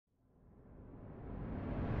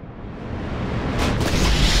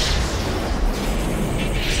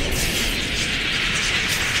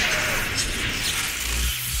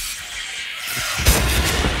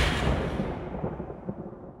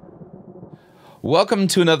Welcome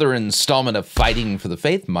to another installment of Fighting for the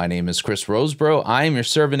Faith. My name is Chris Roseborough. I am your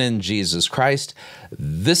servant in Jesus Christ.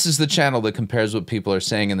 This is the channel that compares what people are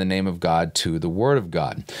saying in the name of God to the Word of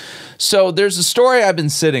God. So there's a story I've been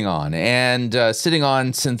sitting on, and sitting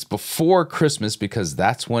on since before Christmas, because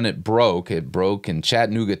that's when it broke. It broke in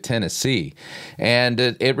Chattanooga, Tennessee, and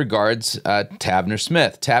it regards Tavner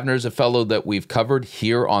Smith. Tavner is a fellow that we've covered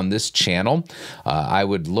here on this channel. I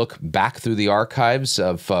would look back through the archives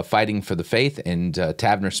of Fighting for the Faith, and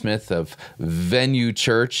Tavner Smith of Venue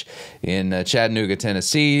Church in Chattanooga,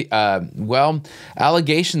 Tennessee. Well,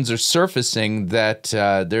 allegations are surfacing that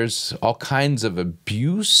there's all kinds of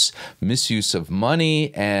abuse, misuse of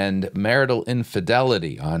money, and marital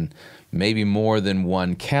infidelity on maybe more than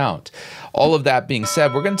one count. All of that being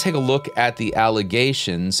said, we're going to take a look at the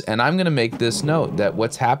allegations, and I'm going to make this note that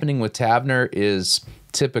what's happening with Tavner is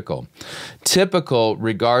typical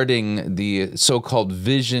regarding the so-called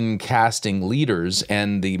vision casting leaders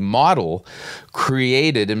and the model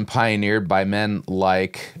created and pioneered by men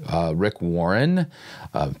like Rick Warren,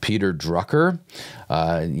 Peter Drucker.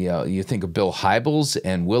 You think of Bill Hybels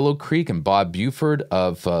and Willow Creek and Bob Buford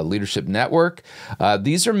of Leadership Network.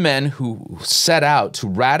 These are men who set out to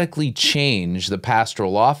radically change the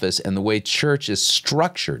pastoral office and the way church is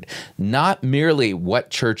structured, not merely what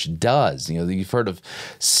church does. You know, you've heard of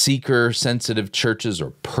seeker-sensitive churches or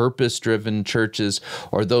purpose-driven churches,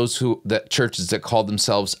 or churches that call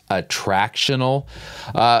themselves attractional.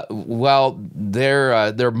 Well,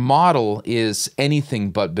 their model is anything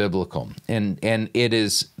but biblical, and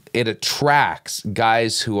it attracts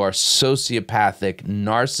guys who are sociopathic,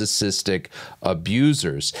 narcissistic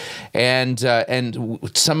abusers, and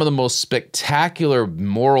some of the most spectacular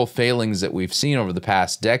moral failings that we've seen over the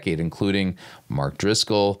past decade, including Mark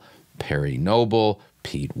Driscoll, Perry Noble,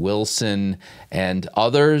 Pete Wilson, and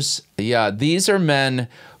others. Yeah, these are men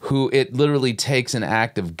who it literally takes an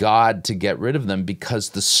act of God to get rid of them, because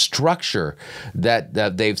the structure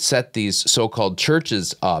that they've set these so-called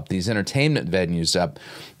churches up, these entertainment venues up,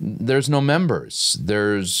 there's no members,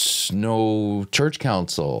 there's no church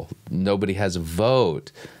council, nobody has a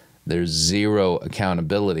vote. There's zero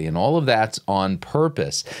accountability, and all of that's on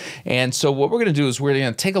purpose. And so what we're going to do is we're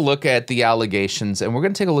going to take a look at the allegations, and we're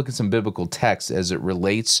going to take a look at some biblical text as it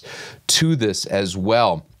relates to this as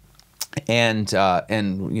well. And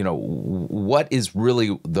you know, what is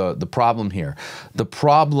really the problem here? The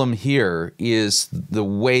problem here is the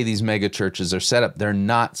way these mega churches are set up. They're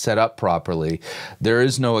not set up properly. There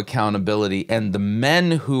is no accountability, and the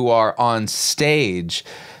men who are on stage,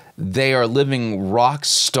 they are living rock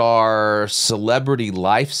star celebrity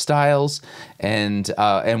lifestyles, and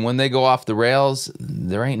when they go off the rails,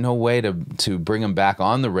 there ain't no way to bring them back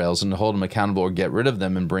on the rails and to hold them accountable or get rid of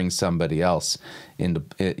them and bring somebody else in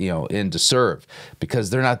to serve,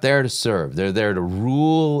 because they're not there to serve. They're there to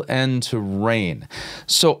rule and to reign.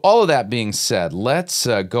 So all of that being said, let's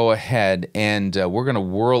go ahead and we're going to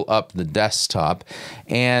whirl up the desktop,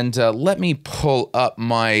 and let me pull up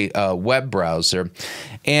my web browser,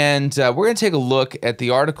 and we're going to take a look at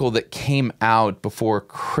the article that came out before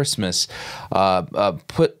Christmas,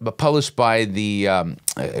 published by the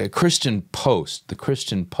Christian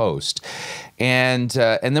Post, and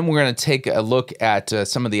then we're going to take a look at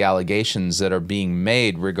some of the allegations that are being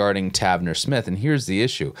made regarding Tavner Smith. And here's the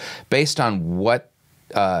issue: based on what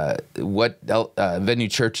Venue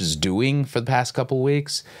Church is doing for the past couple of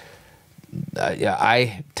weeks,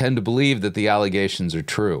 I tend to believe that the allegations are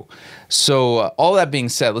true. So all that being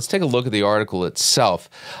said, let's take a look at the article itself.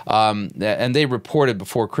 And they reported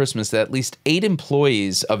before Christmas that at least 8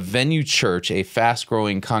 employees of Venue Church, a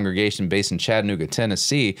fast-growing congregation based in Chattanooga,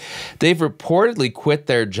 Tennessee, they've reportedly quit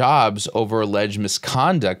their jobs over alleged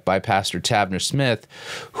misconduct by Pastor Tavner Smith,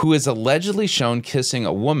 who is allegedly shown kissing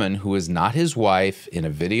a woman who is not his wife in a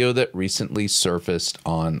video that recently surfaced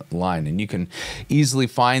online. And you can easily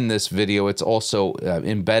find this video. It's also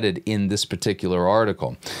embedded in this particular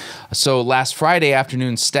article. So last Friday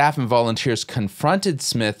afternoon, staff and volunteers confronted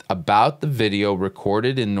Smith about the video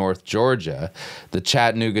recorded in North Georgia, the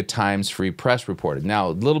Chattanooga Times Free Press reported. Now,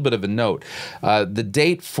 a little bit of a note. The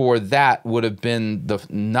date for that would have been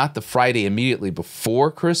not the Friday immediately before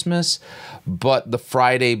Christmas, but the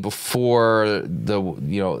Friday before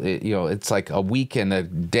it's like a week and a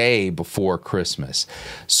day before Christmas.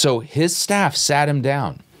 So his staff sat him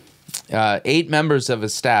down. 8 members of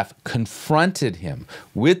his staff confronted him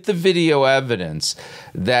with the video evidence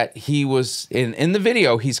that he was in the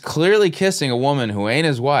video. He's clearly kissing a woman who ain't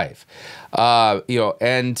his wife,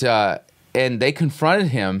 and they confronted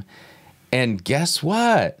him, and guess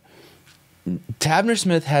what? Tavner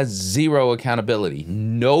Smith has zero accountability.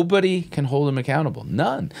 Nobody can hold him accountable.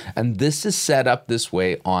 None. And this is set up this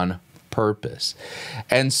way on purpose.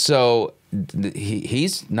 And so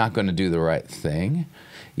he's not going to do the right thing.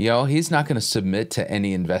 You know, he's not going to submit to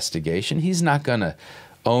any investigation. He's not going to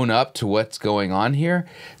own up to what's going on here.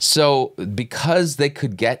 So because they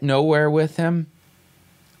could get nowhere with him,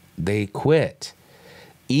 they quit.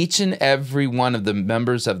 Each and every one of the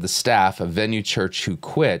members of the staff of Venue Church who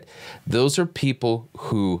quit, those are people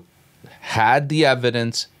who had the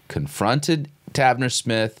evidence, confronted Tavner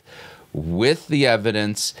Smith with the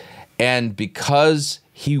evidence, and because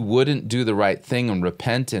he wouldn't do the right thing and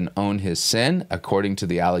repent and own his sin, according to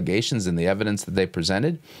the allegations and the evidence that they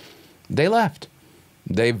presented, they left.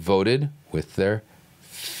 They voted with their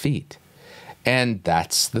feet. And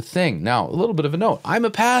that's the thing. Now, a little bit of a note. I'm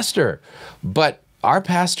a pastor, but our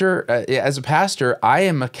pastor, as a pastor, I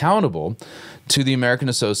am accountable to the American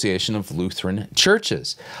Association of Lutheran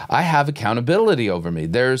Churches. I have accountability over me.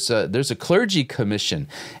 There's a clergy commission,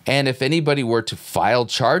 and if anybody were to file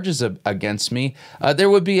charges against me, there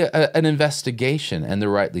would be an investigation, and there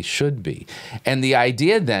rightly should be. And the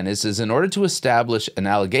idea then is in order to establish an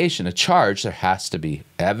allegation, a charge, there has to be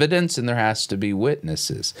evidence and there has to be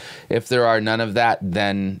witnesses. If there are none of that,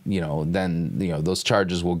 then those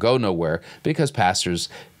charges will go nowhere, because pastors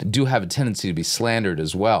do have a tendency to be slandered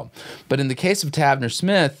as well. But in the case of Tavner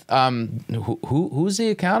Smith, who's he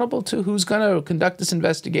accountable to? Who's going to conduct this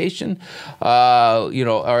investigation?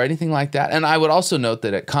 Or anything like that? And I would also note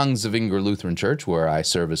that at Kongsvinger Lutheran Church, where I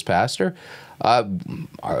serve as pastor,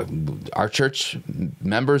 our church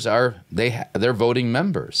members they're voting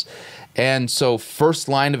members. And so first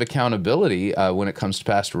line of accountability when it comes to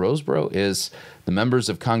Pastor Roseborough is the members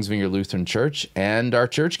of Kongsvinger Lutheran Church and our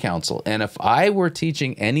church council. And if I were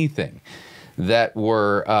teaching anything that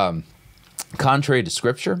were contrary to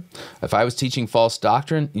Scripture, if I was teaching false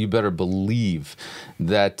doctrine, you better believe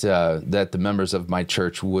that the members of my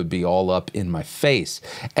church would be all up in my face.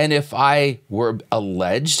 And if I were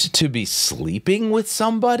alleged to be sleeping with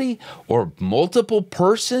somebody or multiple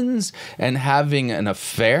persons and having an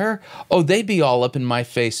affair, they'd be all up in my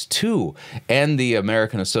face too. And the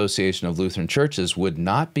American Association of Lutheran Churches would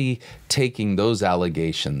not be taking those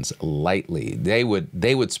allegations lightly. They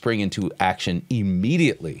would spring into action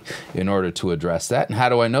immediately in order to address that. And how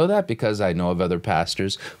do I know that? Because I know of other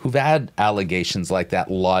pastors who've had allegations like that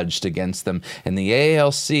lodged against them. And the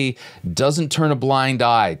AALC doesn't turn a blind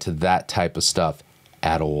eye to that type of stuff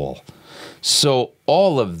at all. So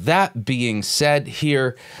all of that being said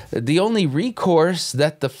here, the only recourse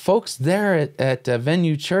that the folks there at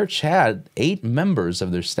Venue Church had, 8 members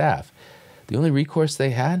of their staff, the only recourse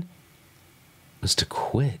they had was to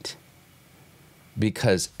quit,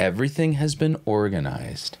 because everything has been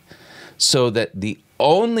organized so that the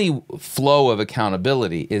only flow of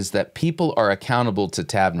accountability is that people are accountable to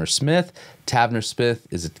Tavner Smith. Tavner Smith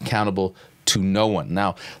is accountable to no one.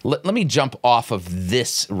 Now, let me jump off of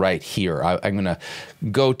this right here. I'm going to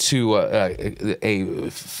go to a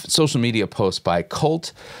social media post by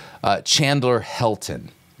Colt Chandler Helton.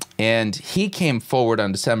 And he came forward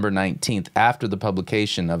on December 19th after the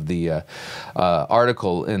publication of the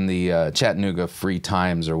article in the Chattanooga Free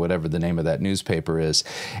Times, or whatever the name of that newspaper is.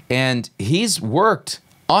 And he's worked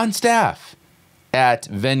on staff at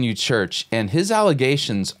Venue Church, and his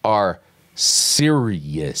allegations are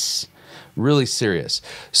serious, really serious.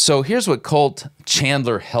 So here's what Colt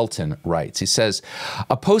Chandler Helton writes. He says,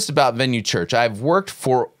 a post about Venue Church. I've worked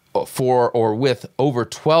for or with over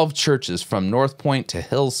 12 churches from North Point to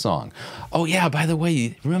Hillsong. Oh yeah, by the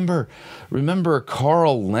way, remember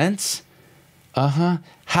Carl Lentz?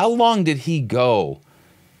 How long did he go,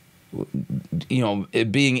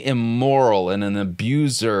 being immoral and an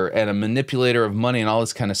abuser and a manipulator of money and all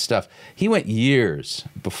this kind of stuff? He went years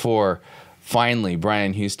before finally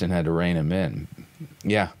Brian Houston had to rein him in.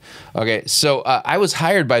 Yeah. Okay. So I was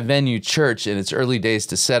hired by Venue Church in its early days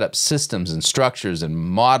to set up systems and structures and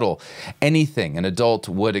model anything an adult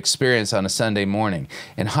would experience on a Sunday morning.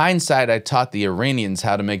 In hindsight, I taught the Iranians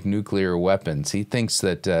how to make nuclear weapons. He thinks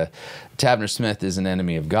that Tavner Smith is an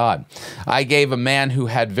enemy of God. I gave a man who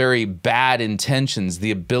had very bad intentions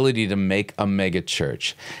the ability to make a mega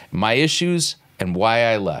church. My issues and why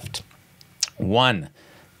I left. 1,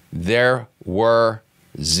 there were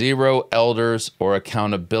 0 elders or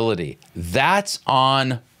accountability. That's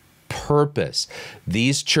on purpose.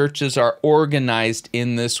 These churches are organized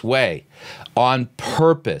in this way. on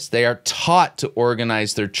purpose. They are taught to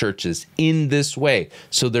organize their churches in this way,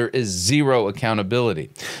 so there is zero accountability.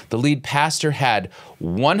 The lead pastor had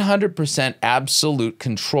 100% absolute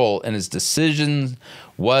control, and his decision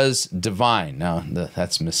was divine. Now,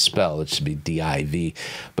 that's misspelled. It should be D-I-V.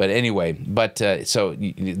 But anyway,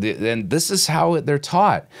 then this is how they're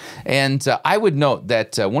taught. And I would note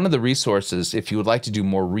that one of the resources, if you would like to do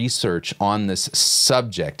more research on this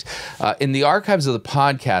subject, in the archives of the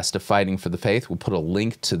podcast of Fighting for the Faith, we'll put a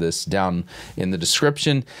link to this down in the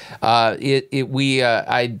description.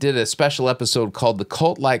 I did a special episode called The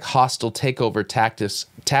Cult-Like Hostile Takeover Tactics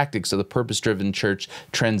of the Purpose-Driven Church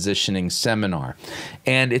Transitioning Seminar.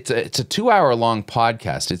 And it's a 2-hour-long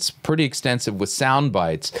podcast. It's pretty extensive with sound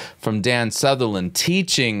bites from Dan Sutherland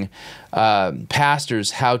teaching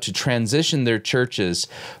pastors how to transition their churches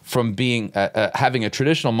from being having a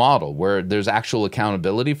traditional model where there's actual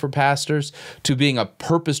accountability for pastors to being a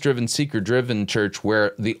purpose-driven, seeker-driven church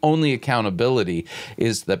where the only accountability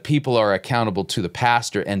is that people are accountable to the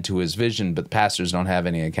pastor and to his vision, but pastors don't have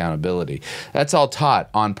any accountability. That's all taught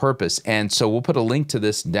on purpose. And so we'll put a link to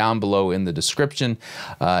this down below in the description,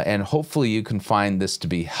 and hopefully you can find this to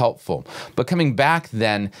be helpful. But coming back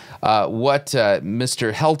then, what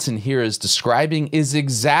Mr. Helton here is describing is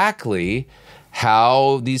exactly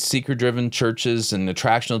how these seeker-driven churches and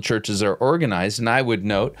attractional churches are organized. And I would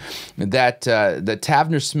note that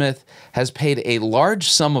Tavner Smith has paid a large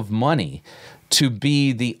sum of money to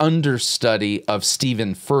be the understudy of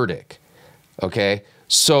Stephen Furtick. Okay?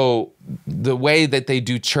 So the way that they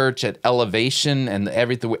do church at Elevation and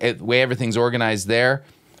the way everything's organized there,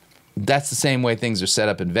 that's the same way things are set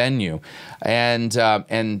up in Venue. And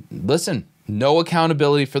listen, no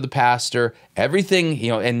accountability for the pastor.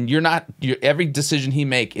 Everything, and every decision he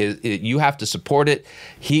make you have to support it.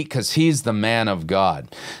 Because he's the man of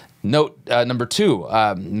God. Note number 2,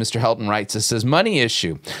 Mr. Helton writes, it says, money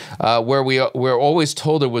issue, where we're always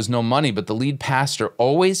told there was no money, but the lead pastor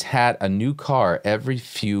always had a new car every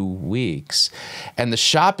few weeks. And the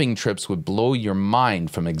shopping trips would blow your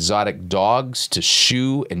mind, from exotic dogs to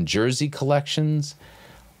shoe and jersey collections.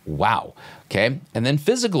 Wow. Okay. And then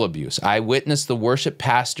physical abuse. I witnessed the worship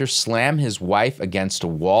pastor slam his wife against a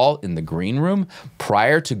wall in the green room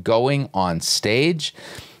prior to going on stage.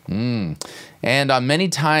 And on many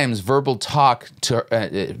times, verbal talk to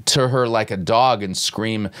her like a dog and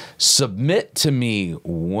scream, "Submit to me,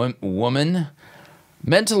 woman."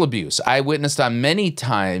 Mental abuse. I witnessed on many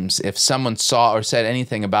times if someone saw or said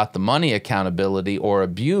anything about the money accountability or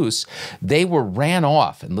abuse, they were ran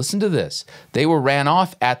off. And listen to this. They were ran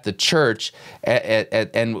off at the church and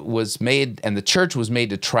the church was made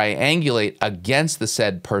to triangulate against the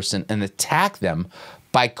said person and attack them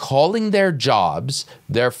by calling their jobs,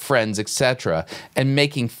 their friends, etc., and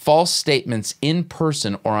making false statements in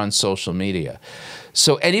person or on social media.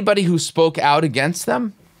 So anybody who spoke out against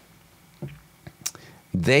them,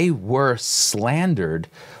 they were slandered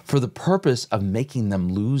for the purpose of making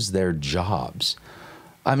them lose their jobs.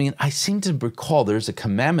 I mean, I seem to recall there's a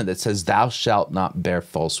commandment that says, "Thou shalt not bear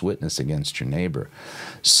false witness against your neighbor."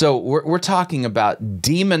 So we're talking about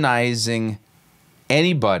demonizing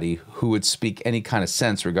anybody who would speak any kind of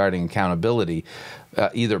sense regarding accountability,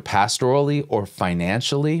 either pastorally or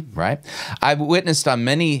financially, right? I've witnessed on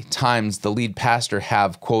many times the lead pastor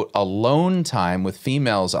have, quote, alone time with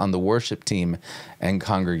females on the worship team and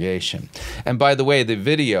congregation. And by the way, the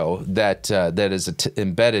video that is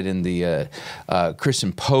embedded in the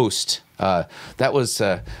Christian Post, that was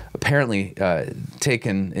apparently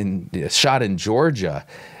shot in Georgia.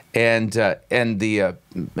 And Tavner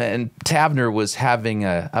was having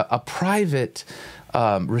a private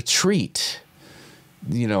retreat,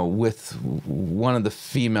 with one of the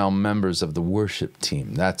female members of the worship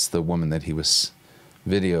team. That's the woman that he was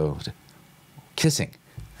videoed kissing,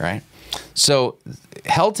 right? So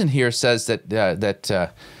Helton here says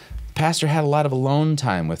that pastor had a lot of alone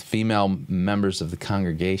time with female members of the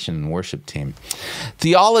congregation and worship team.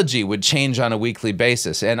 Theology would change on a weekly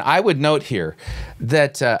basis. And I would note here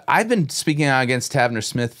that I've been speaking out against Tavner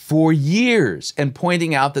Smith for years and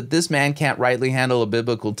pointing out that this man can't rightly handle a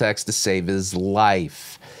biblical text to save his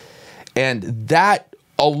life. And that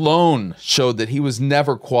alone showed that he was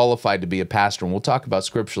never qualified to be a pastor. And we'll talk about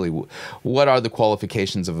scripturally what are the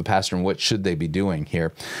qualifications of a pastor and what should they be doing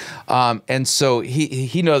here. And so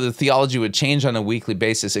he knew that theology would change on a weekly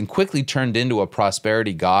basis and quickly turned into a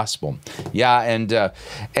prosperity gospel. Yeah, and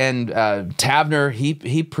Tavner,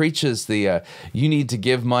 he preaches the you need to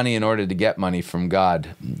give money in order to get money from God.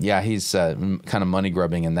 Yeah, he's kind of money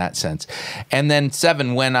grubbing in that sense. And then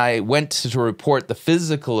 7, when I went to report the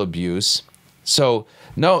physical abuse, So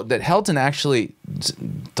no, that Helton actually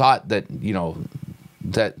thought that,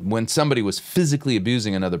 that when somebody was physically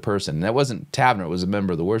abusing another person, and that wasn't Tavner, it was a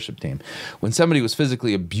member of the worship team. When somebody was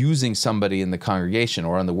physically abusing somebody in the congregation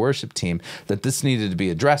or on the worship team, that this needed to be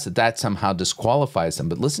addressed, that somehow disqualifies them.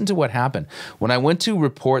 But listen to what happened. When I went to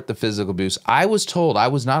report the physical abuse, I was told I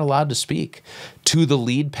was not allowed to speak to the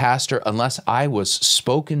lead pastor unless I was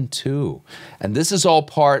spoken to. And this is all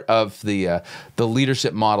part of the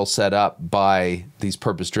leadership model set up by these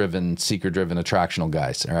purpose-driven, seeker-driven, attractional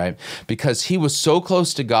guys, all right? Because he was so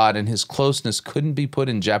close to God and his closeness couldn't be put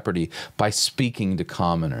in jeopardy by speaking to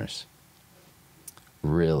commoners.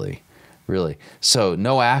 Really, really. So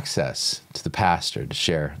no access to the pastor to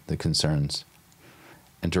share the concerns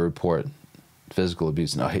and to report physical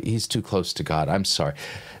abuse. No, he's too close to God. I'm sorry.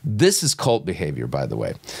 This is cult behavior, by the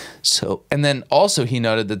way. So, and then also he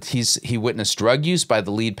noted that he witnessed drug use by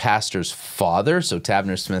the lead pastor's father, so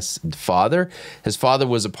Tavner Smith's father. His father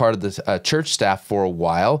was a part of the church staff for a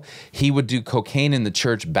while. He would do cocaine in the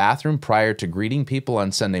church bathroom prior to greeting people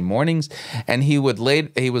on Sunday mornings, and he was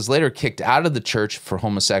later kicked out of the church for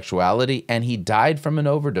homosexuality, and he died from an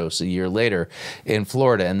overdose a year later in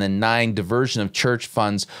Florida. And then 9, diversion of church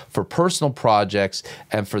funds for personal projects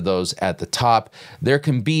and for those at the top. There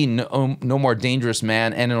can be no more dangerous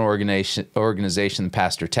man and an organization than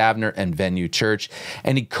Pastor Tavner and Venue Church,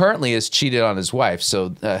 and he currently has cheated on his wife.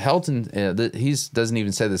 So Helton, he doesn't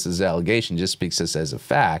even say this as an allegation, just speaks this as a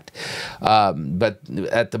fact. But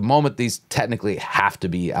at the moment, these technically have to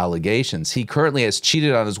be allegations. He currently has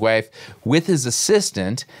cheated on his wife with his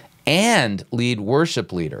assistant and lead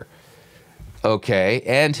worship leader. Okay,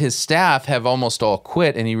 and his staff have almost all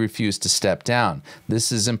quit, and he refused to step down.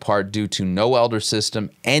 This is in part due to no elder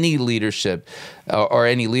system, any leadership, or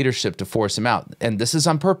any leadership to force him out. And this is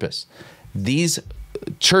on purpose. These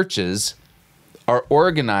churches are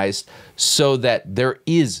organized so that there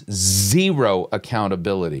is zero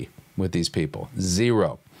accountability with these people.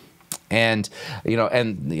 Zero. And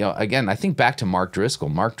again, I think back to Mark Driscoll.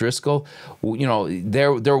 Mark Driscoll,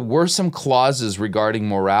 there were some clauses regarding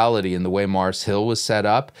morality in the way Mars Hill was set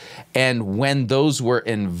up, and when those were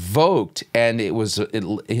invoked, and he was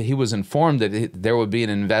informed that there would be an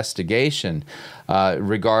investigation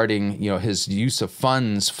regarding his use of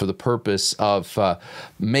funds for the purpose of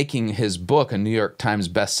making his book a New York Times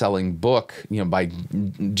best-selling book, by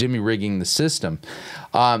Jimmy rigging the system.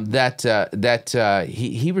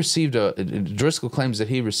 He received Driscoll claims that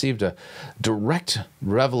he received a direct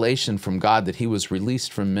revelation from God that he was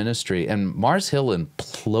released from ministry, and Mars Hill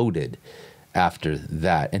imploded after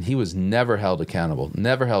that, and he was never held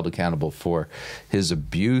accountable for his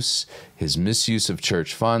abuse, his misuse of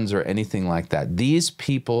church funds, or anything like that. These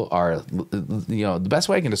people are, the best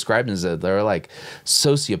way I can describe them is that they're like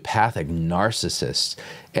sociopathic narcissists,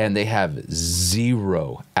 and they have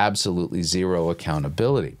absolutely zero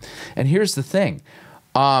accountability. And here's the thing,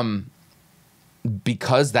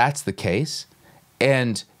 because that's the case,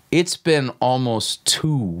 and it's been almost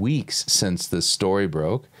 2 weeks since this story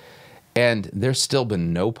broke, and there's still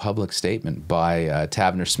been no public statement by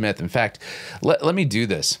Tavner Smith. In fact, let me do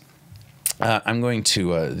this. I'm going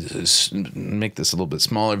to make this a little bit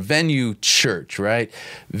smaller. Venue Church, right?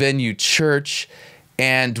 Venue Church.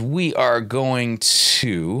 And we are going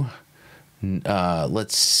to,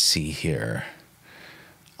 let's see here.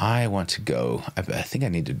 I want to go, I think I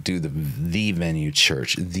need to do the Venue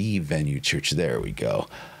Church. The Venue Church. There we go.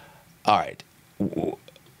 All right.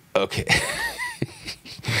 Okay.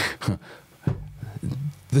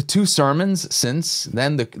 The 2 sermons since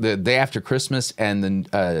then, the day after Christmas and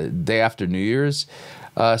the day after New Year's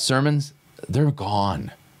sermons, they're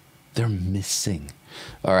gone. They're missing.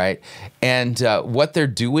 All right. And what they're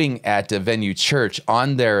doing at Venue Church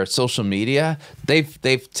on their social media,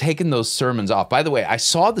 they've taken those sermons off. By the way, I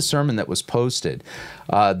saw the sermon that was posted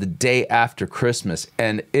the day after Christmas,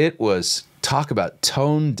 and it was, talk about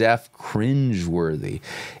tone-deaf, cringeworthy.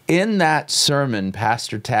 In that sermon,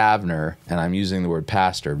 Pastor Tavner, and I'm using the word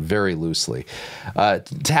pastor very loosely,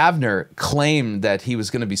 Tavner claimed that he was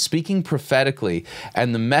going to be speaking prophetically,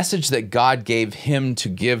 and the message that God gave him to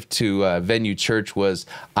give to Venue Church was,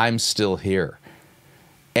 "I'm still here."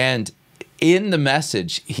 And in the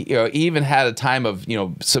message, he even had a time of,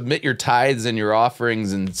 submit your tithes and your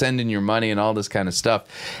offerings and send in your money and all this kind of stuff.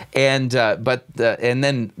 And and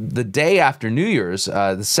then the day after New Year's,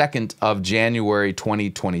 the 2nd of January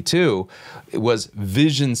 2022, it was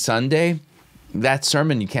Vision Sunday. That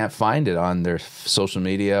sermon, you can't find it on their social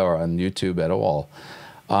media or on YouTube at all.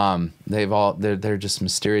 They're just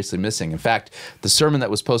mysteriously missing. In fact, the sermon that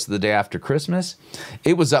was posted the day after Christmas,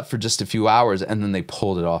 it was up for just a few hours, and then they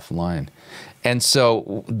pulled it offline. And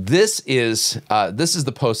so this is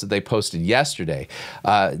the post that they posted yesterday.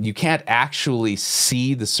 You can't actually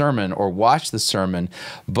see the sermon or watch the sermon,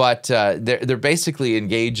 but they're basically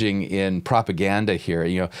engaging in propaganda here.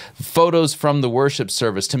 You know, photos from the worship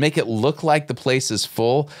service to make it look like the place is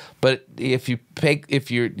full. But if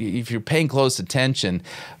you're paying close attention,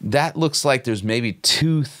 that looks like there's maybe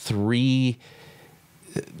 2-3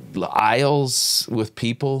 aisles with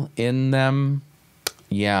people in them.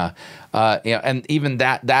 Yeah, and even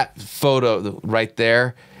that photo right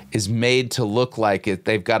there is made to look like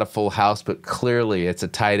they've got a full house, but clearly it's a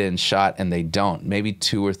tight-end shot, and they don't. Maybe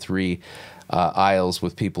 2 or 3 aisles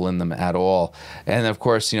with people in them at all. And of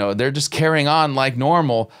course, you know, they're just carrying on like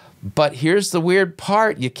normal. But here's the weird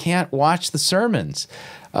part: you can't watch the sermons.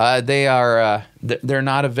 They're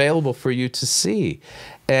not available for you to see.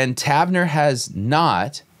 And Tavner has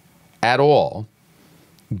not at all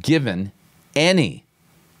given any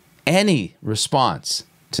response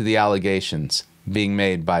to the allegations being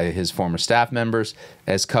made by his former staff members,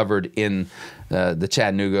 as covered in the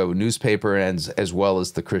Chattanooga newspaper and as well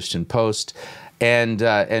as the Christian Post. And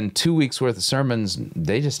 2 weeks worth of sermons,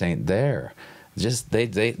 they just ain't there. They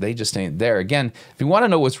just ain't there. Again, if you want to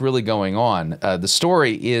know what's really going on, the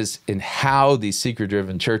story is in how these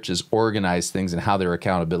seeker-driven churches organize things and how their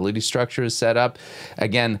accountability structure is set up.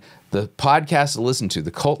 Again, the podcast to listen to,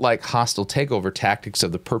 The Cult-Like Hostile Takeover Tactics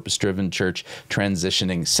of the Purpose-Driven Church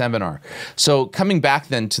Transitioning Seminar. So coming back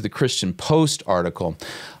then to the Christian Post article,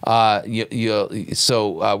 we're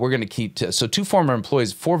going to keep to, so 2 former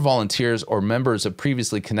employees, 4 volunteers or members of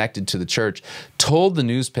previously connected to the church told the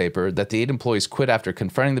newspaper that the 8 employees quit after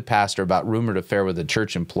confronting the pastor about rumored affair with a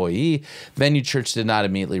church employee. Venue Church did not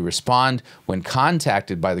immediately respond when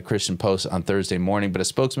contacted by the Christian Post on Thursday morning, but a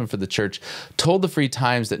spokesman for the church told the Free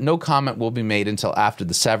Times that no comment will be made until after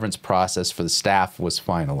the severance process for the staff was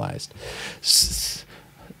finalized.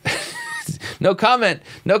 No comment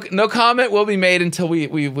will be made until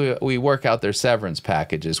we work out their severance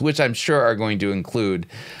packages, which I'm sure are going to include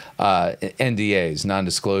NDAs,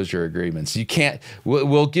 non-disclosure agreements. You can't.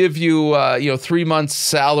 We'll give you 3 months'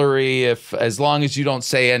 salary as long as you don't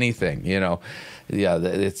say anything. You know. Yeah,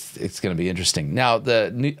 it's going to be interesting. Now,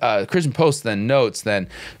 the Christian Post then notes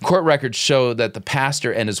court records show that the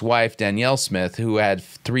pastor and his wife, Danielle Smith, who had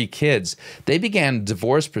 3 kids, they began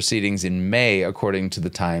divorce proceedings in May, according to the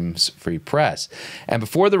Times Free Press. And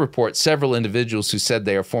before the report, several individuals who said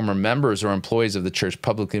they are former members or employees of the church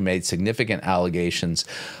publicly made significant allegations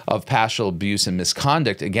of pastoral abuse and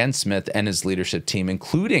misconduct against Smith and his leadership team,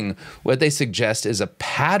 including what they suggest is a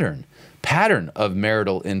pattern of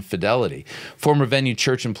marital infidelity. Former Venue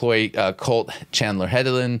Church employee Colt Chandler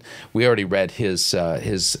Hedlund, we already read his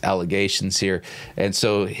allegations here, and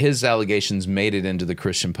so his allegations made it into the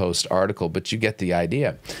Christian Post article, but you get the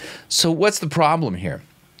idea. So what's the problem here?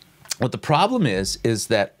 What the problem is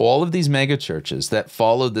that all of these megachurches that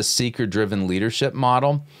follow the seeker-driven leadership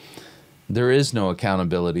model, there is no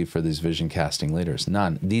accountability for these vision-casting leaders.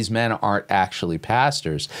 None. These men aren't actually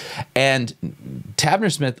pastors. And Tavner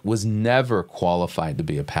Smith was never qualified to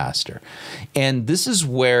be a pastor. And this is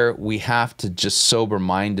where we have to just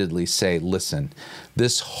sober-mindedly say, listen,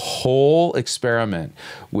 this whole experiment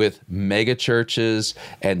with megachurches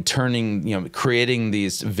and creating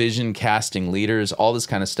these vision-casting leaders, all this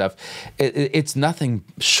kind of stuff, it's nothing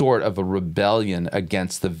short of a rebellion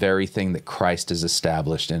against the very thing that Christ has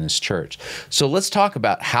established in his church. So let's talk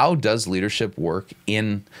about, how does leadership work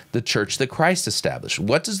in the church that Christ established?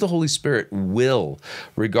 What does the Holy Spirit will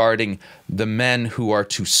regarding the men who are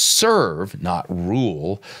to serve, not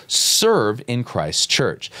rule, serve in Christ's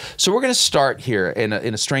church? So we're going to start here in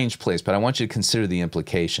a strange place, but I want you to consider the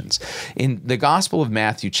implications. In the Gospel of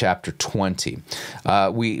Matthew, chapter 20,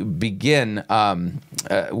 we begin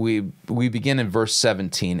in verse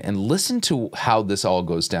 17, and listen to how this all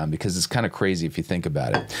goes down, because it's kind of crazy if you think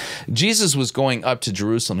about it. Jesus was going up to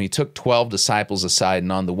Jerusalem. He took 12 disciples aside,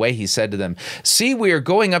 and on the way he said to them, "See, we are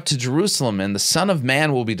going up to Jerusalem, and the Son of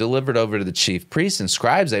Man will be delivered over to the chief priests and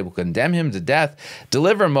scribes. They will condemn him to death,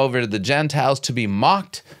 deliver him over to the Gentiles to be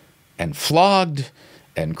mocked and flogged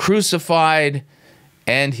and crucified,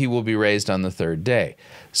 and he will be raised on the 3rd day."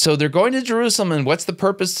 So they're going to Jerusalem, and what's the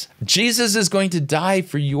purpose? Jesus is going to die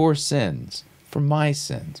for your sins, for my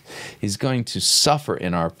sins. He's going to suffer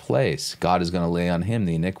in our place. God is going to lay on him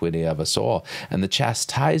the iniquity of us all, and the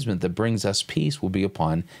chastisement that brings us peace will be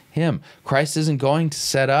upon him. Christ isn't going to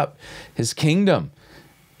set up his kingdom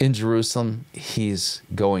in Jerusalem. He's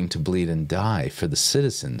going to bleed and die for the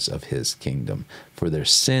citizens of his kingdom, for their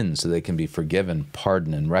sins, so they can be forgiven,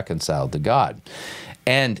 pardoned, and reconciled to God.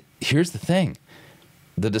 And here's the thing.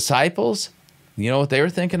 The disciples, you know what they were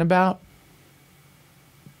thinking about?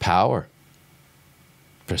 Power,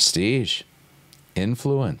 prestige,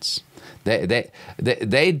 influence. They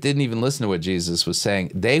didn't even listen to what Jesus was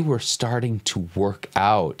saying. They were starting to work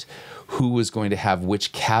out who was going to have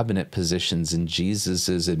which cabinet positions in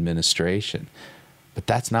Jesus's administration. But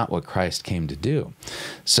that's not what Christ came to do.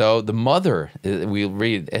 So the mother, we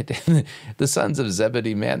read, the sons of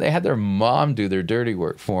Zebedee, man, they had their mom do their dirty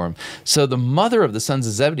work for them. So the mother of the sons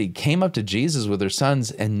of Zebedee came up to Jesus with her sons,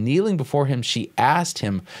 and kneeling before him, she asked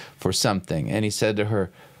him for something. And he said to her,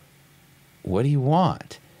 "What do you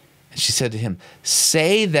want?" And she said to him,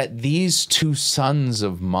 "Say that these two sons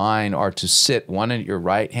of mine are to sit, one at your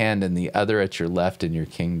right hand and the other at your left in your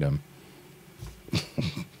kingdom."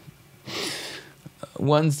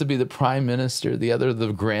 One's to be the prime minister, the other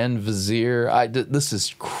the grand vizier. This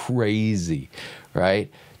is crazy, right?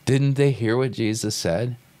 Didn't they hear what Jesus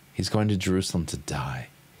said? He's going to Jerusalem to die,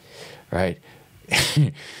 right?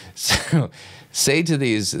 So say to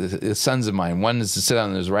these sons of mine, one is to sit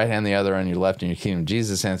on his right hand, the other on your left in your kingdom.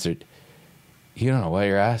 Jesus answered, "You don't know what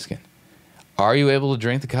you're asking. Are you able to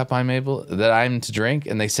drink the cup that I'm to drink?"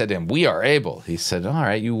 And they said to him, "We are able." He said, "All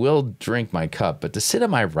right, you will drink my cup, but to sit at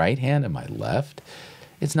my right hand and my left,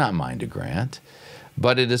 it's not mine to grant,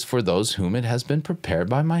 but it is for those whom it has been prepared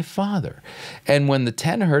by my Father." And when the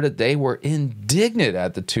 10 heard it, they were indignant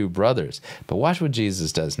at the two brothers. But watch what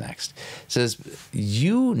Jesus does next. It says,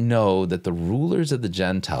 "You know that the rulers of the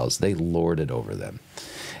Gentiles, they lord it over them.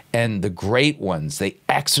 And the great ones, they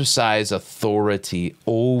exercise authority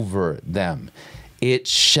over them. It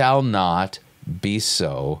shall not be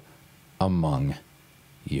so among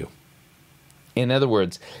you." In other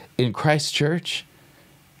words, in Christ's church,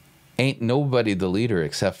 ain't nobody the leader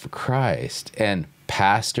except for Christ. And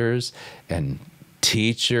pastors and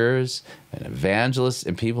teachers and evangelists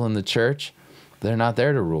and people in the church, they're not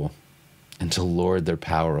there to rule and to lord their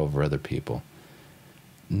power over other people.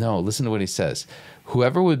 No, listen to what he says.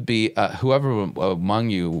 Whoever among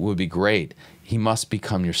you would be great, he must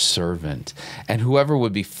become your servant. And whoever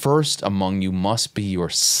would be first among you must be your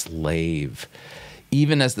slave.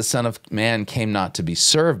 Even as the Son of Man came not to be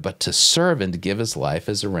served, but to serve and to give his life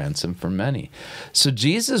as a ransom for many. So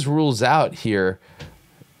Jesus rules out here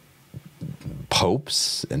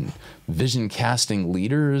popes and vision-casting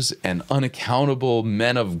leaders and unaccountable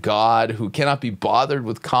men of God who cannot be bothered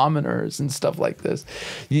with commoners and stuff like this.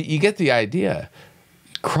 You get the idea.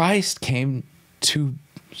 Christ came to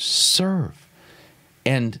serve.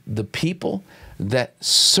 And the people that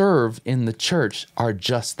serve in the church are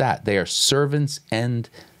just that. They are servants and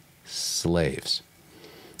slaves.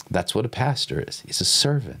 That's what a pastor is. He's a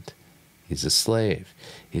servant. He's a slave.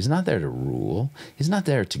 He's not there to rule. He's not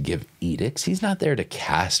there to give edicts. He's not there to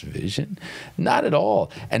cast vision. Not at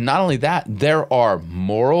all. And not only that, there are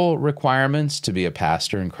moral requirements to be a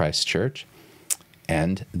pastor in Christ's church,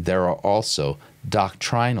 and there are also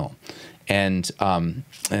doctrinal and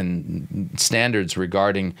standards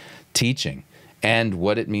regarding teaching and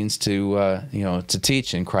what it means to to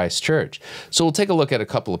teach in Christ's church. So we'll take a look at a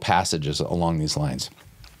couple of passages along these lines.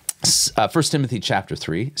 1 Timothy chapter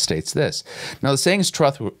 3 states this. Now the saying is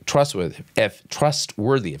trustworthy.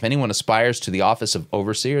 If anyone aspires to the office of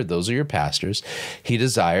overseer, those are your pastors, he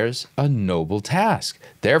desires a noble task.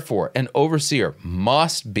 Therefore, an overseer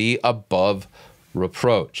must be above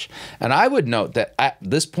reproach. And I would note that at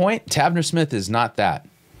this point, Tavner Smith is not that.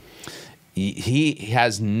 He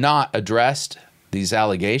has not addressed these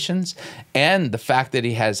allegations, and the fact that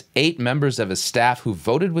he has 8 members of his staff who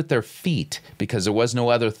voted with their feet because there was no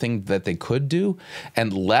other thing that they could do,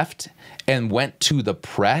 and left and went to the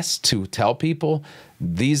press to tell people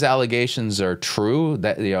these allegations are true,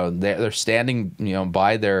 that they're standing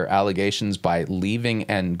by their allegations by leaving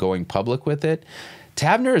and going public with it.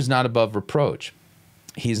 Tavner is not above reproach.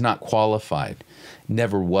 He's not qualified.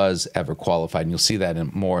 Never was ever qualified. And you'll see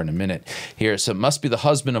that more in a minute here. So it must be the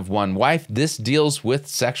husband of one wife. This deals with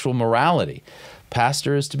sexual morality.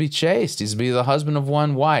 Pastor is to be chaste. He's to be the husband of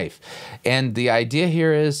one wife. And the idea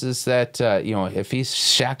here is that, if he's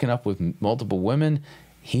shacking up with multiple women,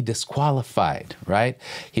 he disqualified, right?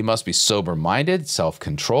 He must be sober-minded,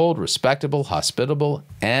 self-controlled, respectable, hospitable,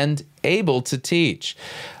 and able to teach.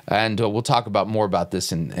 And we'll talk more about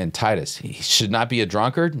this in Titus. He should not be a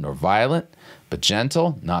drunkard nor violent, but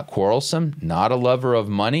gentle, not quarrelsome, not a lover of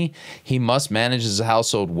money. He must manage his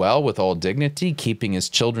household well with all dignity, keeping his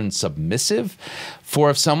children submissive. For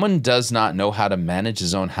if someone does not know how to manage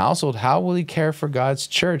his own household, how will he care for God's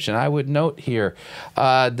church? And I would note here,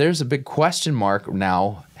 there's a big question mark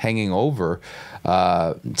now hanging over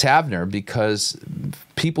Tavner, because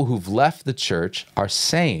people who've left the church are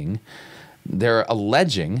saying, they're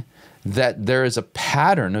alleging that there is a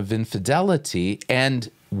pattern of infidelity, and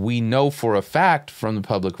we know for a fact from the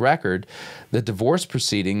public record that divorce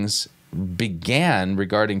proceedings began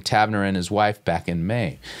regarding Tavner and his wife back in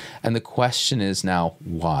May. And the question is now,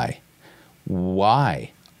 why?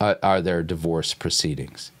 Why are there divorce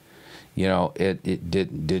proceedings? You know,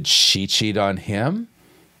 did she cheat on him?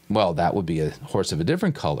 Well, that would be a horse of a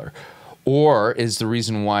different color. Or is the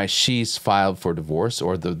reason why she's filed for divorce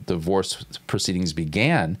or the divorce proceedings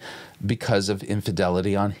began because of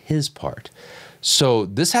infidelity on his part? So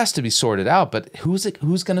this has to be sorted out, but who's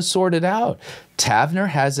going to sort it out? Tavner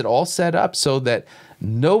has it all set up so that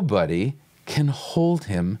nobody can hold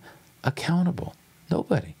him accountable.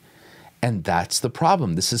 Nobody. And that's the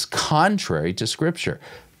problem. This is contrary to Scripture.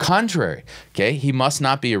 Contrary, okay? He must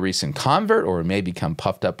not be a recent convert or may become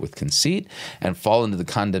puffed up with conceit and fall into the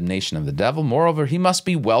condemnation of the devil. Moreover, he must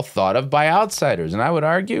be well thought of by outsiders. And I would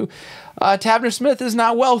argue Tavner Smith is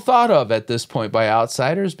not well thought of at this point by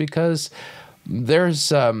outsiders because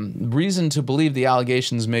there's reason to believe the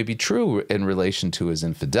allegations may be true in relation to his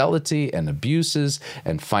infidelity and abuses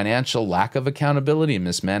and financial lack of accountability and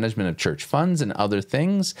mismanagement of church funds and other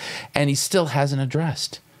things. And he still hasn't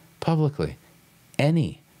addressed publicly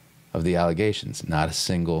any of the allegations, not a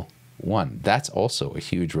single one. That's also a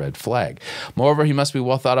huge red flag. Moreover, he must be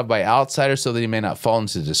well thought of by outsiders so that he may not fall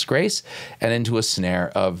into disgrace and into a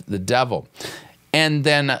snare of the devil. And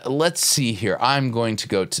then let's see here. I'm going to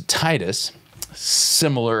go to Titus.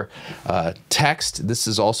 Similar text. This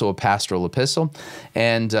is also a pastoral epistle.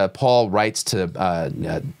 And Paul writes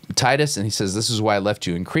to Titus, and he says, "This is why I left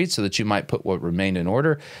you in Crete, so that you might put what remained in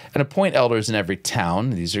order, and appoint elders in every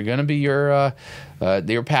town." These are going to be your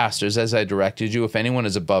pastors, as I directed you. "If anyone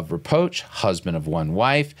is above reproach, husband of one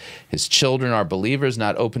wife, his children are believers,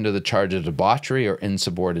 not open to the charge of debauchery or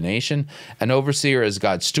insubordination. An overseer as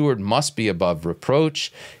God's steward must be above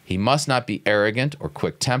reproach. He must not be arrogant or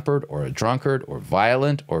quick-tempered or a drunkard or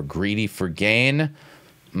violent or greedy for gain.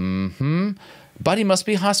 But he must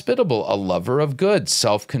be hospitable, a lover of good,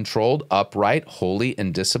 self-controlled, upright, holy,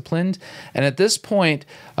 and disciplined." And at this point,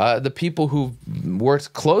 the people who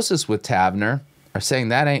worked closest with Tavner are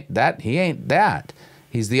saying he ain't that.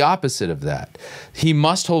 He's the opposite of that. "He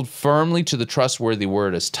must hold firmly to the trustworthy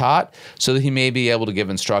word as taught, so that he may be able to give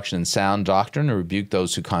instruction in sound doctrine and rebuke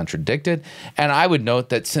those who contradict it." And I would note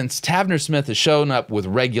that since Tavner Smith has shown up with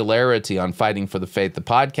regularity on Fighting for the Faith, the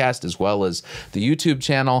podcast, as well as the YouTube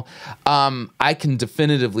channel, I can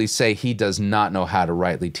definitively say he does not know how to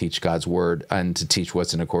rightly teach God's word and to teach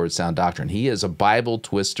what's in accord with sound doctrine. He is a Bible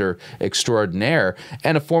twister extraordinaire,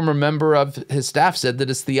 and a former member of his staff said that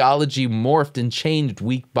his theology morphed and changed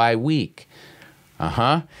week by week.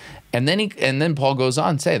 And then Paul goes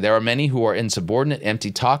on to say, "There are many who are insubordinate, empty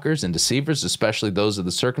talkers, and deceivers, especially those of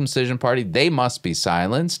the circumcision party. They must be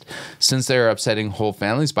silenced, since they are upsetting whole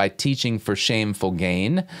families by teaching for shameful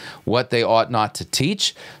gain what they ought not to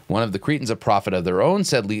teach. One of the Cretans, a prophet of their own,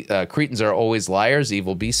 said, Cretans are always liars,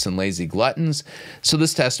 evil beasts, and lazy gluttons. So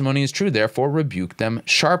this testimony is true. Therefore rebuke them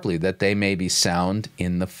sharply, that they may be sound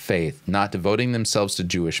in the faith, not devoting themselves to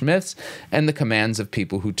Jewish myths and the commands of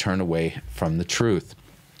people who turn away from the truth."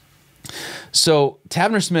 So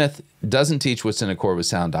Tavner Smith doesn't teach what's in accord with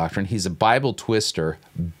sound doctrine. He's a Bible twister,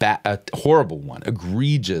 a horrible one,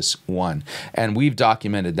 egregious one, and we've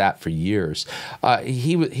documented that for years.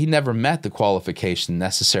 He never met the qualification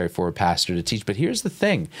necessary for a pastor to teach. But here's the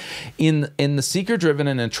thing: in the seeker-driven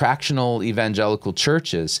and attractional evangelical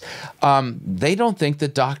churches, they don't think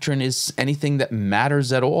that doctrine is anything that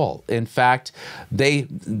matters at all. In fact,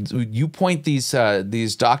 you point these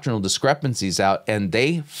doctrinal discrepancies out, and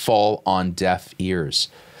they fall on deaf ears.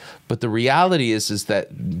 But the reality is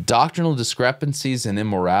that doctrinal discrepancies and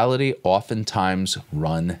immorality oftentimes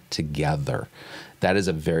run together. That is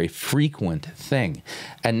a very frequent thing.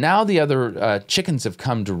 And now the other chickens have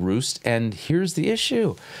come to roost, and here's the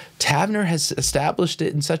issue. Tavner has established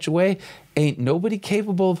it in such a way, ain't nobody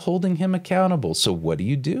capable of holding him accountable. So what do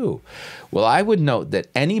you do? Well, I would note that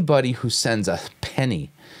anybody who sends a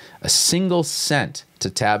penny, a single cent to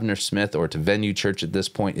Tavner Smith or to Venue Church at this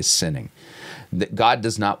point is sinning. That God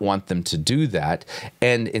does not want them to do that.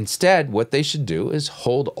 And instead, what they should do is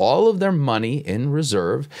hold all of their money in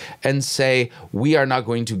reserve and say, we are not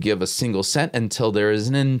going to give a single cent until there is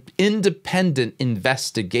an independent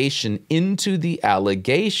investigation into the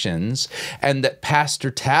allegations, and that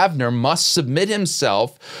Pastor Tavner must submit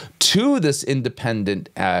himself to this independent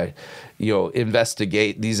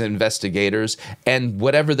investigate these investigators, and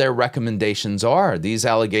whatever their recommendations are, these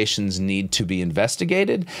allegations need to be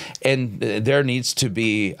investigated, and there needs to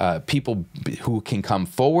be people who can come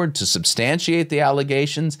forward to substantiate the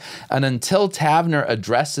allegations. And until Tavner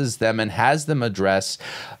addresses them and has them addressed,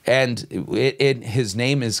 and his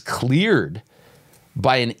name is cleared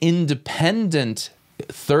by an independent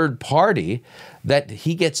third party, that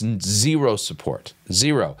he gets zero support,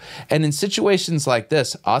 zero. And in situations like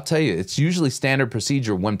this, I'll tell you, it's usually standard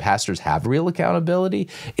procedure when pastors have real accountability.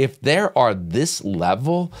 If there are this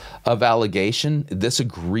level of allegation, this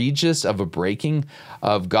egregious of a breaking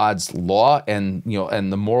of God's law, and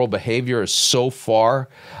and the moral behavior is so far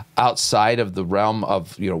outside of the realm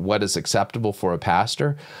of what is acceptable for a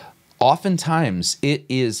pastor, oftentimes, it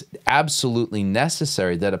is absolutely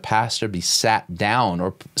necessary that a pastor be sat down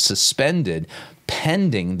or suspended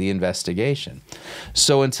pending the investigation.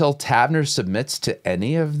 So until Tavner submits to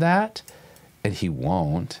any of that, and he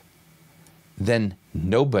won't, then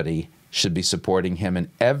nobody should be supporting him, and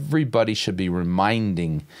everybody should be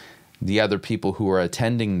reminding the other people who are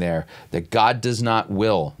attending there that God does not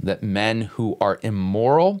will that men who are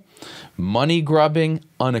immoral, money-grubbing,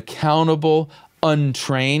 unaccountable,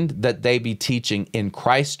 untrained, that they be teaching in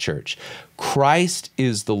Christ's church. Christ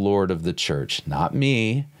is the Lord of the church, not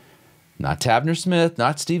me, not Tavner Smith,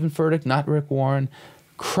 not Stephen Furtick, not Rick Warren.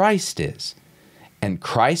 Christ is. And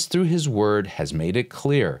Christ, through his word, has made it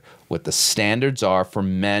clear what the standards are for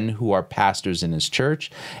men who are pastors in his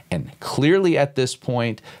church. And clearly at this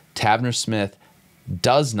point, Tavner Smith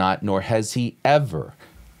does not, nor has he ever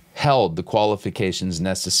held the qualifications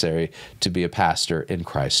necessary to be a pastor in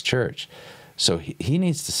Christ's church. So he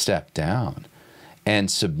needs to step down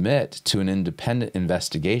and submit to an independent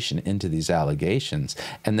investigation into these allegations,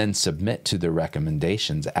 and then submit to the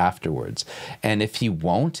recommendations afterwards. And if he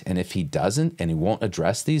won't, and if he doesn't, and he won't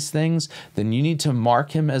address these things, then you need to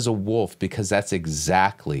mark him as a wolf, because that's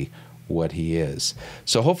exactly what he is.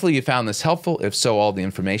 So hopefully you found this helpful. If so, all the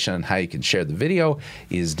information on how you can share the video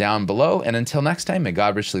is down below. And until next time, may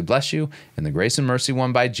God richly bless you in the grace and mercy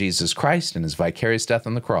won by Jesus Christ and his vicarious death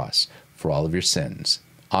on the cross for all of your sins.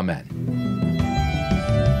 Amen.